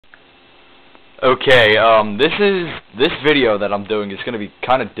Okay, this video that I'm doing is going to be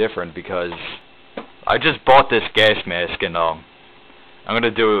kind of different because I just bought this gas mask and I'm going to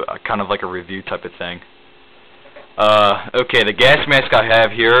do a kind of like a review type of thing. Okay, the gas mask I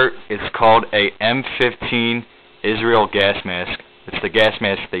have here is called a M15 Israel gas mask. It's the gas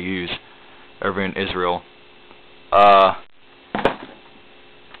mask they use over in Israel.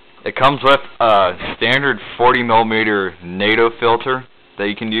 It comes with a standard 40mm NATO filter that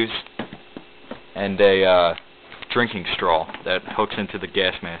you can use, and a drinking straw that hooks into the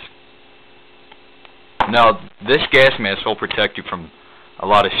gas mask. Now, this gas mask will protect you from a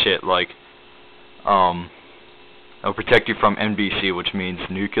lot of shit, like, it'll protect you from NBC, which means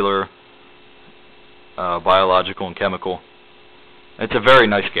nuclear, biological, and chemical. It's a very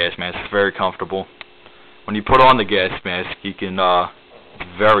nice gas mask. It's very comfortable. When you put on the gas mask, you can,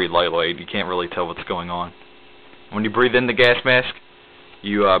 it's very lightweight. You can't really tell what's going on. When you breathe in the gas mask,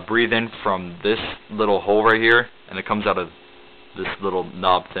 you breathe in from this little hole right here, and it comes out of this little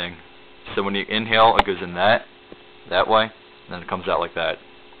knob thing. So when you inhale, it goes in that way, and then it comes out like that.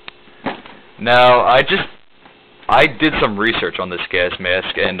 Now, I did some research on this gas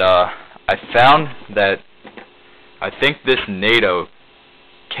mask, and I found that I think this NATO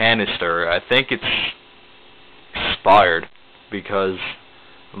canister, I think it's expired, because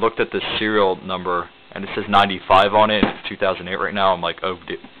I looked at the serial number and it says 95 on it. It's 2008 right now. I'm like, oh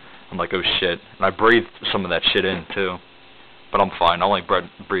shit. And I breathed some of that shit in too, but I'm fine. I only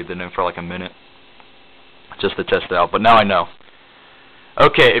breathed it in for like a minute just to test it out. But now I know.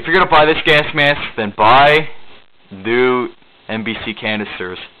 Okay, if you're gonna buy this gas mask, then buy new NBC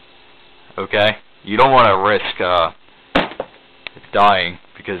canisters. Okay, you don't want to risk dying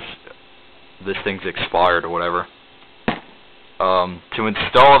because this thing's expired or whatever. To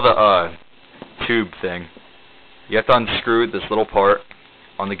install the tube thing, you have to unscrew this little part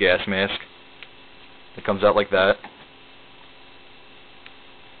on the gas mask. It comes out like that,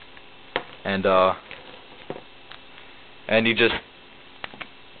 and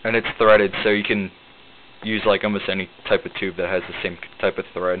it's threaded, so you can use like almost any type of tube that has the same type of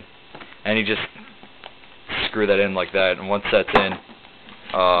thread, and you just screw that in like that. And once that's in,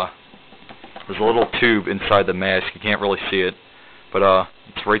 there's a little tube inside the mask. You can't really see it, but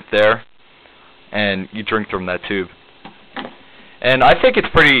it's right there, and you drink from that tube. And I think it's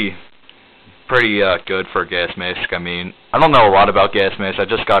pretty good for a gas mask. I mean, I don't know a lot about gas masks. I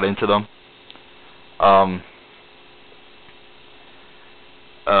just got into them.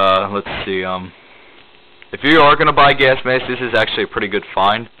 Let's see. If you are gonna buy a gas mask, this is actually a pretty good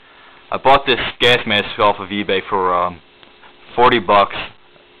find. I bought this gas mask off of eBay for $40,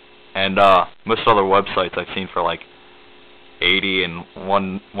 and most other websites I've seen for like $80, and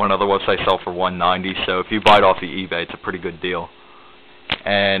one other website sell for $190. So if you buy it off of eBay, it's a pretty good deal.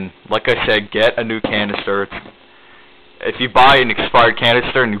 And like I said, get a new canister. If you buy an expired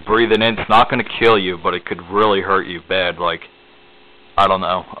canister and you breathe it in, it's not going to kill you, but it could really hurt you bad. Like, I don't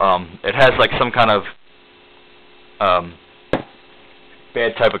know. It has like some kind of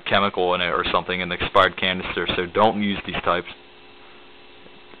bad type of chemical in it or something in the expired canister. So don't use these types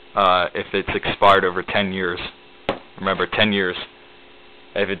if it's expired over 10 years. Remember, 10 years.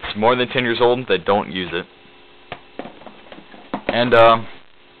 If it's more than 10 years old, then don't use it. And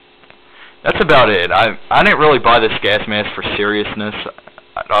that's about it. I didn't really buy this gas mask for seriousness.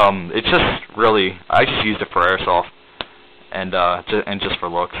 It's just really, I just used it for airsoft and just for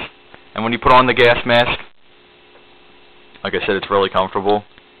looks. And when you put on the gas mask, like I said, it's really comfortable.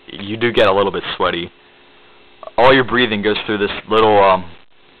 You do get a little bit sweaty. All your breathing goes through this little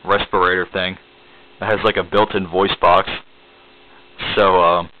respirator thing. It has like a built-in voice box,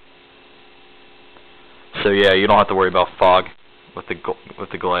 so yeah, you don't have to worry about fog with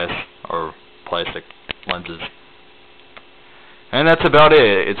the glass or plastic lenses. And that's about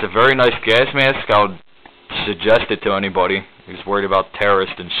it. It's a very nice gas mask. I would suggest it to anybody who's worried about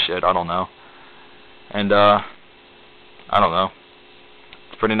terrorists and shit. I don't know. And I don't know.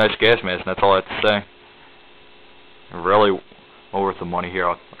 It's a pretty nice gas mask, and that's all I have to say. Really well worth the money here.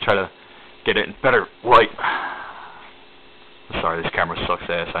 I'll try to get it in better light. Sorry, this camera sucks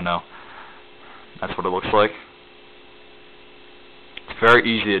ass, I know. That's what it looks like. It's very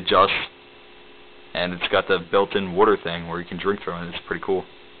easy to adjust, and it's got the built-in water thing where you can drink from it. It's pretty cool.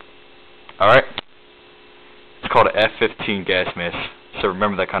 Alright? It's called an F15 gas mask, so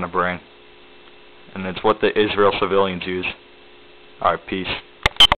remember that kind of brand. And it's what the Israel civilians use. Alright, peace.